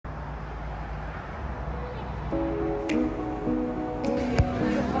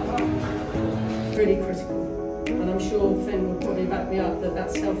really critical. And I'm sure Finn will probably back me up that that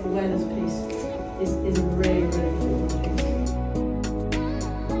self-awareness piece is a really, really important piece.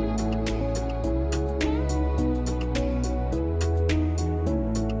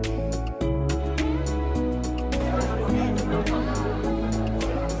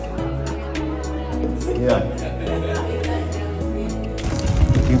 Yeah.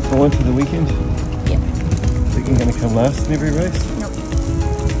 Looking forward to the weekend? Yeah. Think you're going to come last in every race? Nope.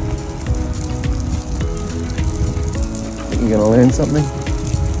 Think you're going to learn something?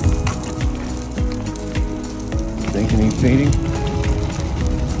 Think you need feeding?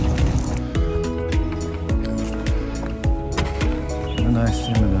 A nice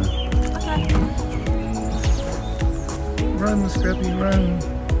seminar. Okay. Run, Scrappy, run!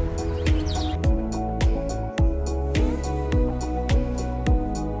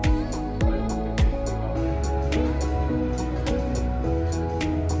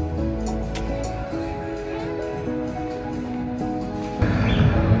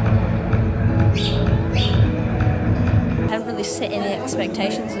 Set any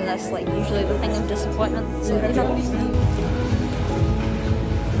expectations, and that's like usually the thing of disappointment. So you know.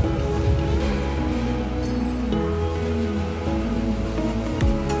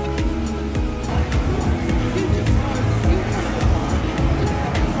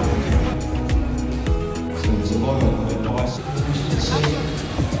 There's a lot of advice that we should see.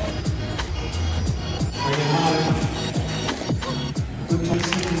 Bring it home. Good to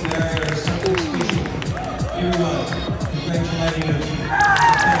see you there. Something special. Everyone, congratulating you.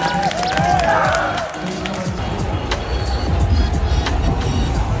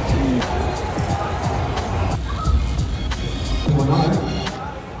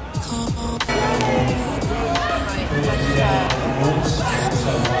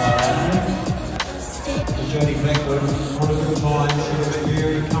 Journey backward, one of the times, you're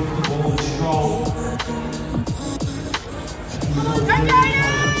very comfortable and strong.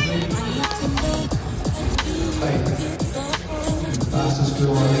 Fastest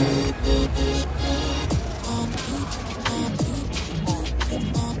girl I think.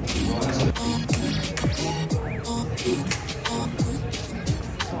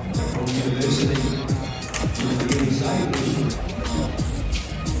 From university, you're really safe.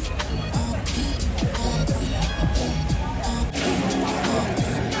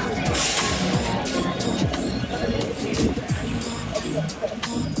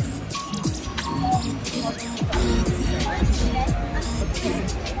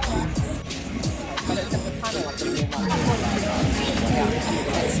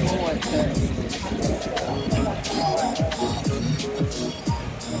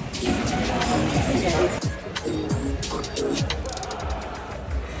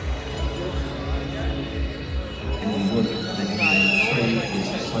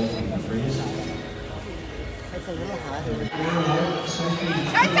 It's a little hard.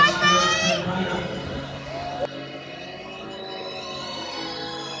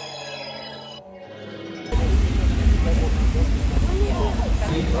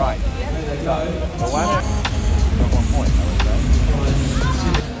 Right. So, the one got 1 point, I would say.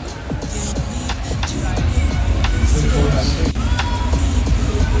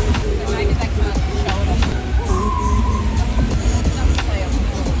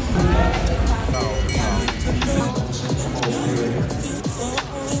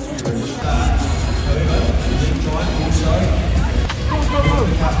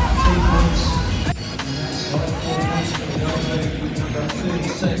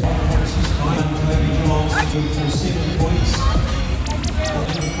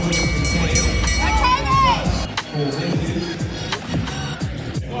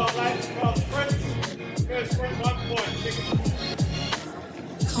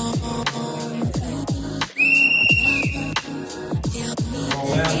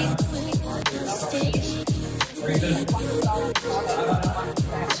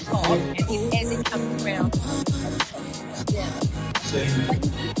 As it comes around. Yeah.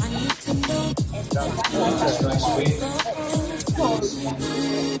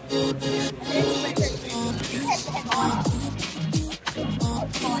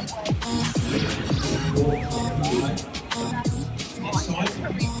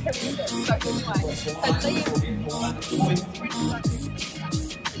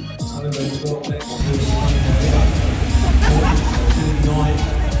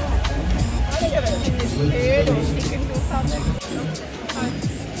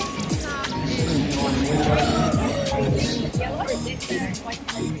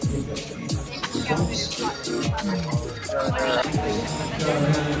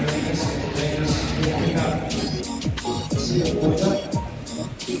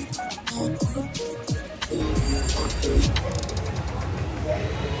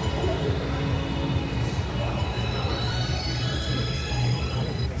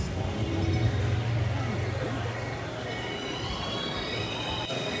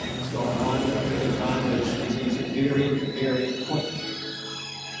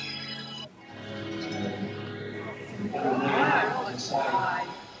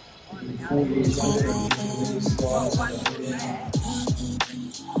 Divide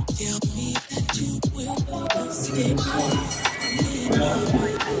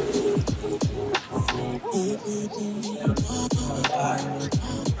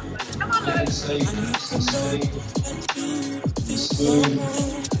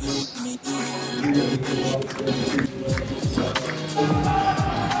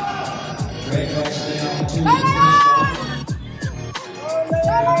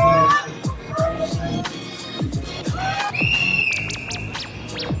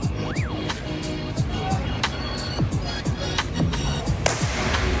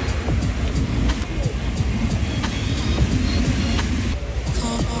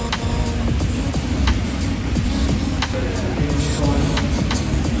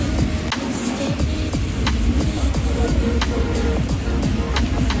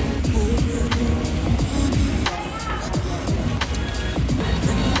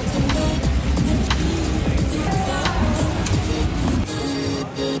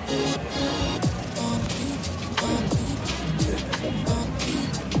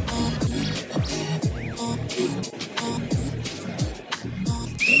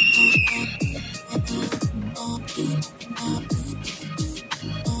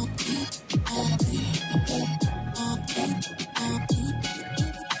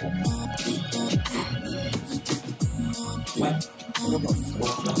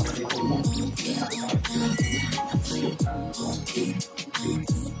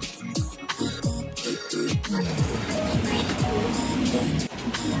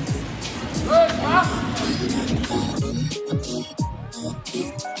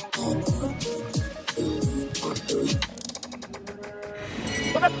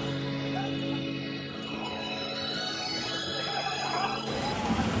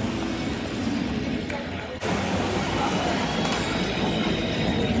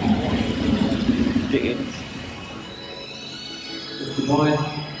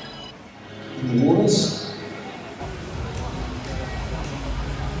in the waters.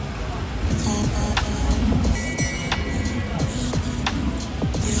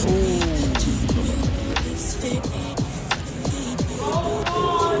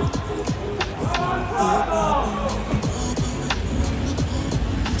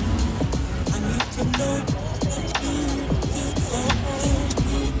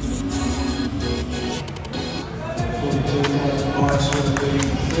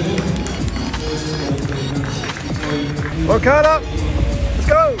 Work hard up. Let's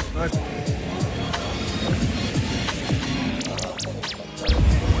go. Nice.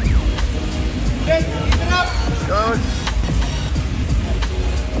 Okay, keep it up. Let's go.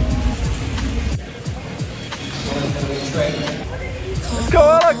 Let's go,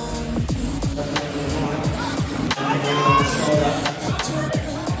 Alex.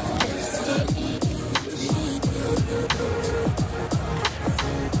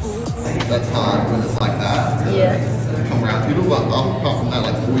 That's hard when it's like that. Yeah. Come around people, but apart from that,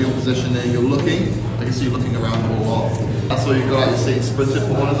 like wheel positioning, you're looking, I can see you looking around the wall. That's why you got out your seat and sprinted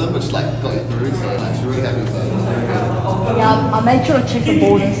for one of them, which like got you through, so like, you're really happy with that. Yeah, I made sure to check the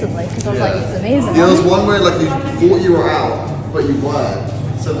board instantly because I was like, it's amazing. Yeah, there was one where like you thought you were out, but you weren't.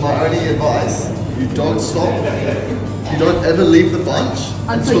 So my only advice, you don't stop, you don't ever leave the bunch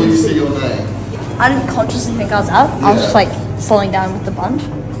until you see your name. I didn't consciously think I was out, I was just like slowing down with the bunch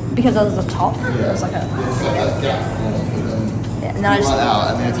because I was at the top. It was like a... Yeah, and then I just... Right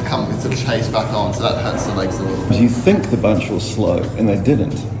out, and then it's a chase back on, so that hurts the legs a little bit. You think the bunch was slow, and they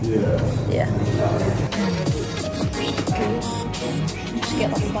didn't. Yeah. Just get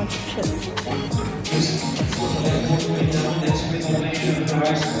like a bunch of chips.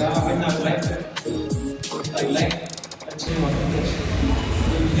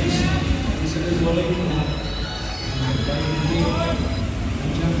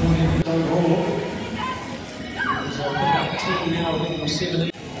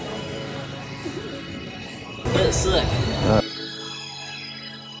 That's sick.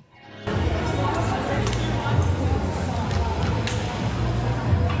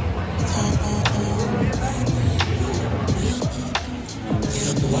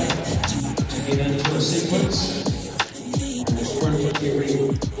 Get into a sequence.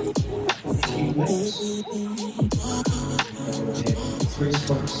 Three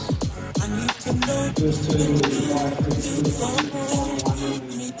spots. First two will be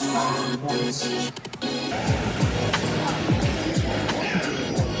 5 points.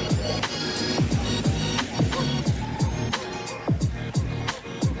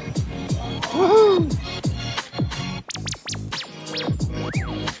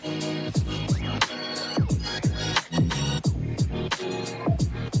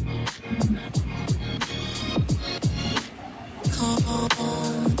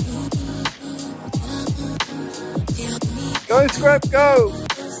 Go, Scrap, go!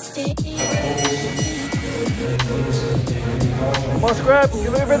 Come on, Scrap,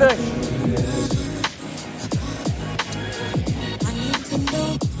 give everything!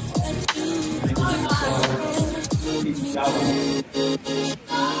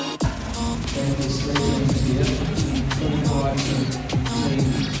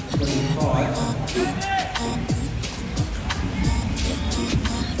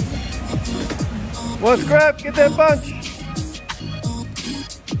 One Scrap, get that punch!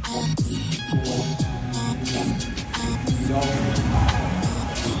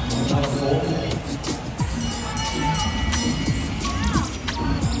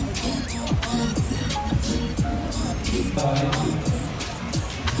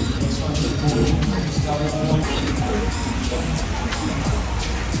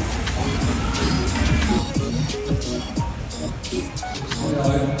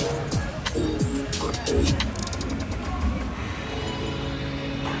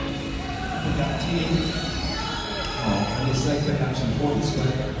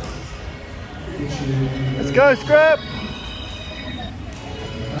 Let's go, Scrap!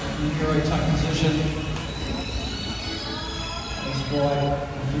 Very tight position. That's why I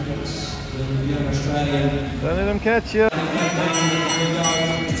think it's the young Australian. Don't let him catch you. The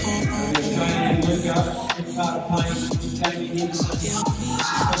Australian Luca, in part of pain, taking Henderson,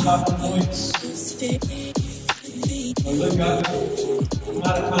 push up the points. Luca,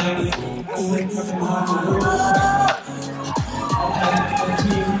 part of pain, athlete coming hard to work.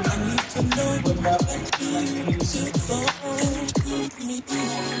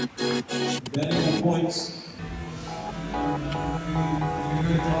 Valuable points.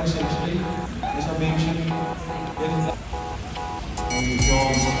 Very close actually, as I mentioned.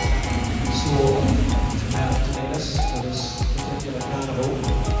 John saw out of tennis for this particular carnival.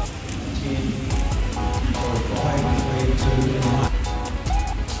 10, 5, 3, 2, and 1.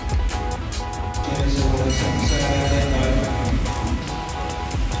 Tennis is always something to say about that though.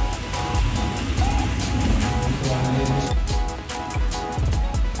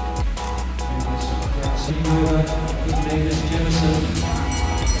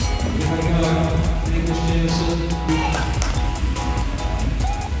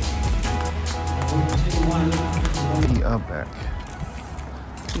 We are back.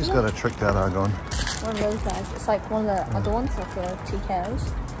 He's got a trick that Argon. One of those guys. It's like one of the other ones, like the TKOs.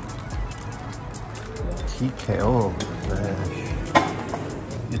 TKO.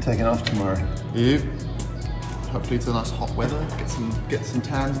 You're taking off tomorrow. Yep. Hopefully it's a nice hot weather. Get some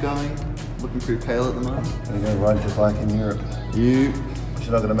tans going. Looking pretty pale at the moment. Are you going to ride your bike in Europe? Yep.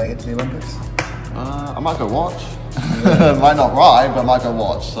 You're not going to make it to the Olympics? I might go watch. Might not ride, but I might go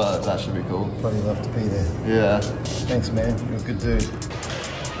watch, so that should be cool. Bloody love to be there. Yeah. Thanks, man. You're a good dude.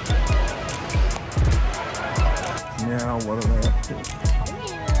 Now, what am I up to?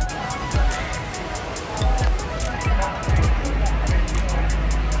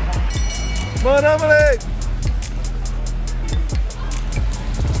 Come on, Emily!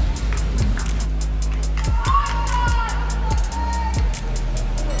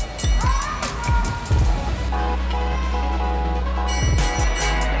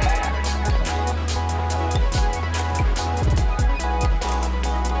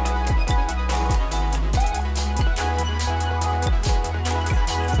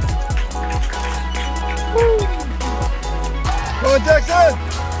 Come on, Jackson!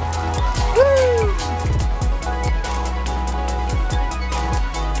 Woo!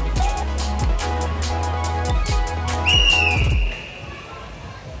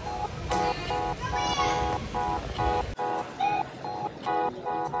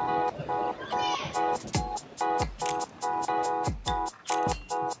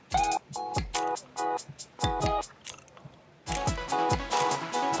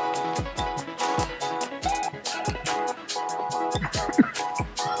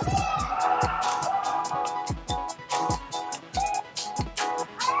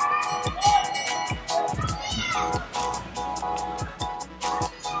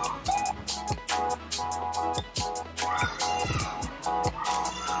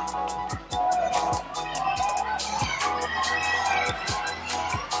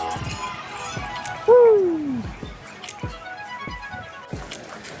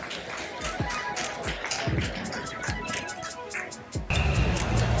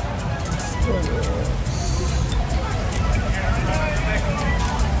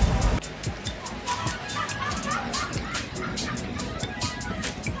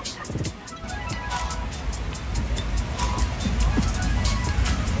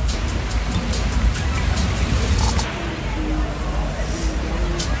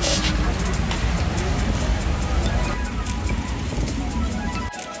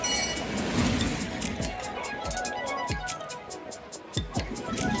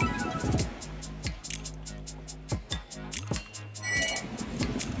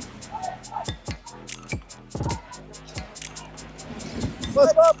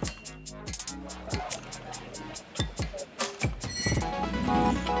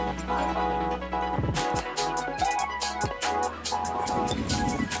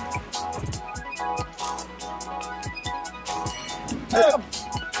 Keep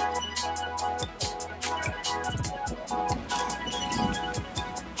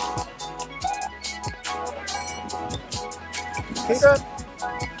it.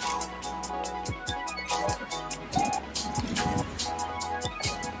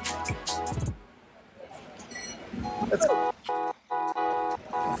 Let's go.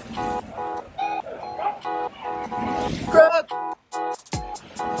 Grab it.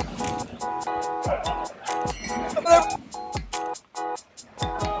 Over there.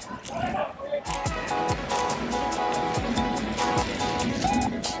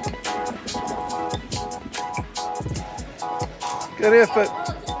 Good effort.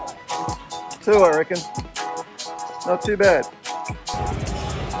 Two, I reckon. Not too bad.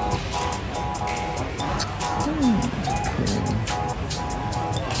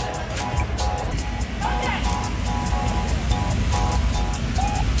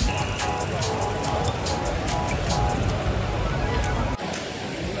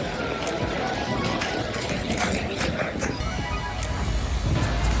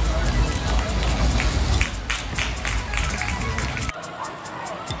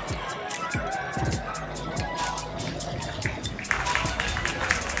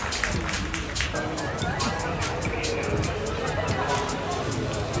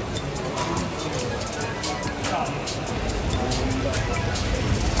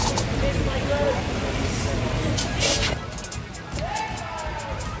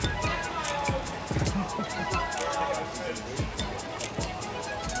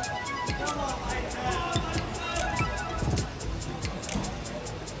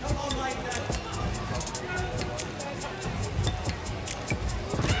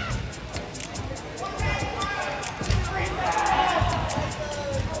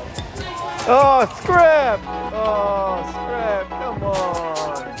 Oh, scrap! Oh, scrap, come on!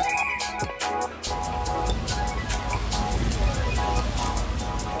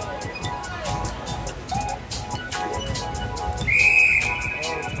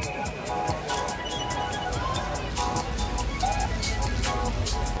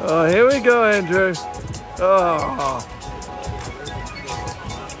 Oh, here we go, Andrew. Oh.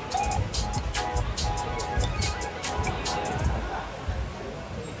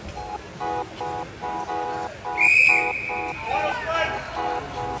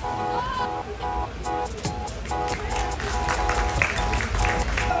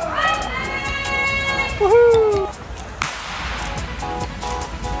 Woohoo!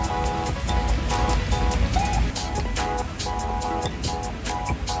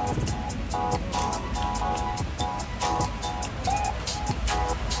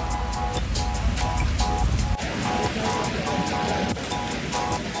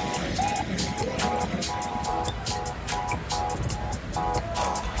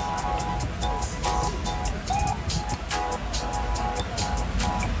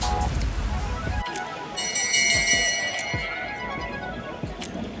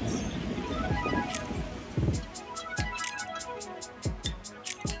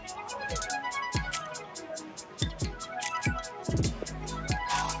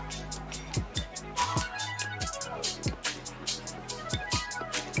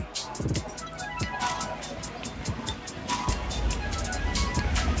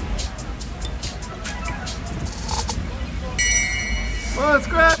 Oh,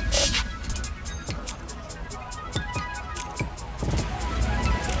 scrap!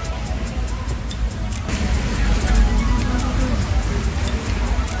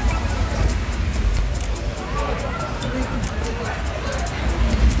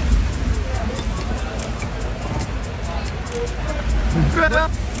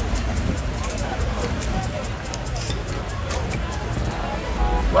 Scrap!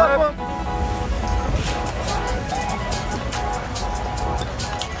 What?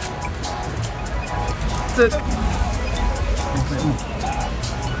 That's it.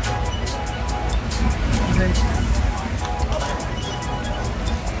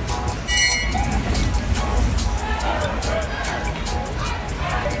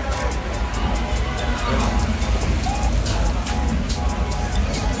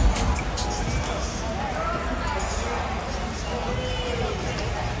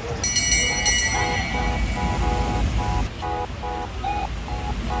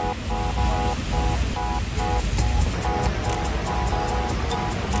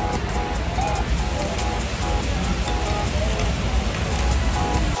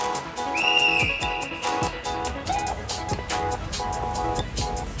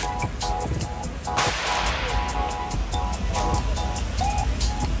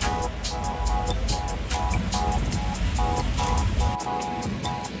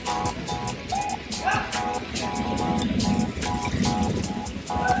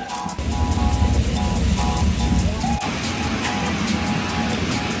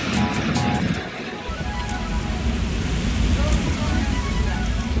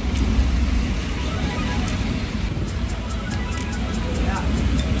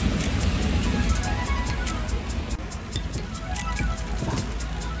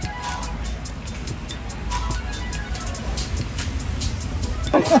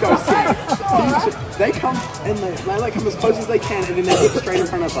 They come and they like come as close as they can, and then they get straight in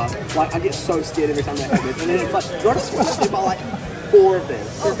front of us. Like I get so scared every time they have this, and then it's like not a small team, but like 4 of them.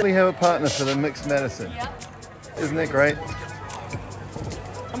 We have a partner for the mixed medicine. Isn't that great?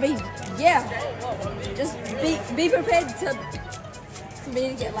 I mean, yeah. Just be prepared to me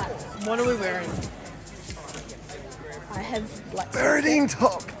to get lapped. What are we wearing? I have like Baradine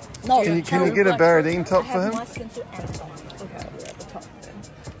top. No, Can you get a Baradine top for him?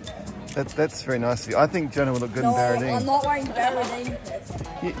 That's very nice of you. I think Jonah would look good in Baradine. I'm not wearing Baradine.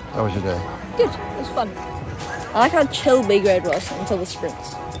 How was your day? Good. It was fun. I like how chill B grade was until the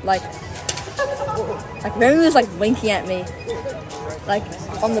sprints. Like Remy was like winking at me, like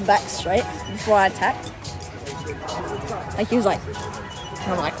on the back straight before I attacked. Like he was like,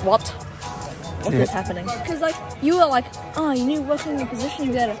 and I'm like, what? What is happening? Because like you were like, oh, you need to work on your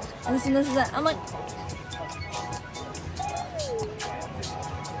positioning better, and this and this and that. I'm like,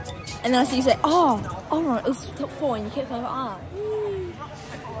 and then I see you say, oh, no, it was top 4, and you kept going,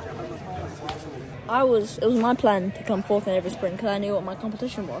 It was my plan to come 4th in every sprint because I knew what my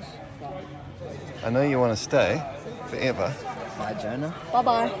competition was. I know you want to stay forever. Bye, Jonah. Bye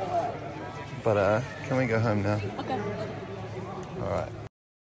bye. But can we go home now? Okay. All right.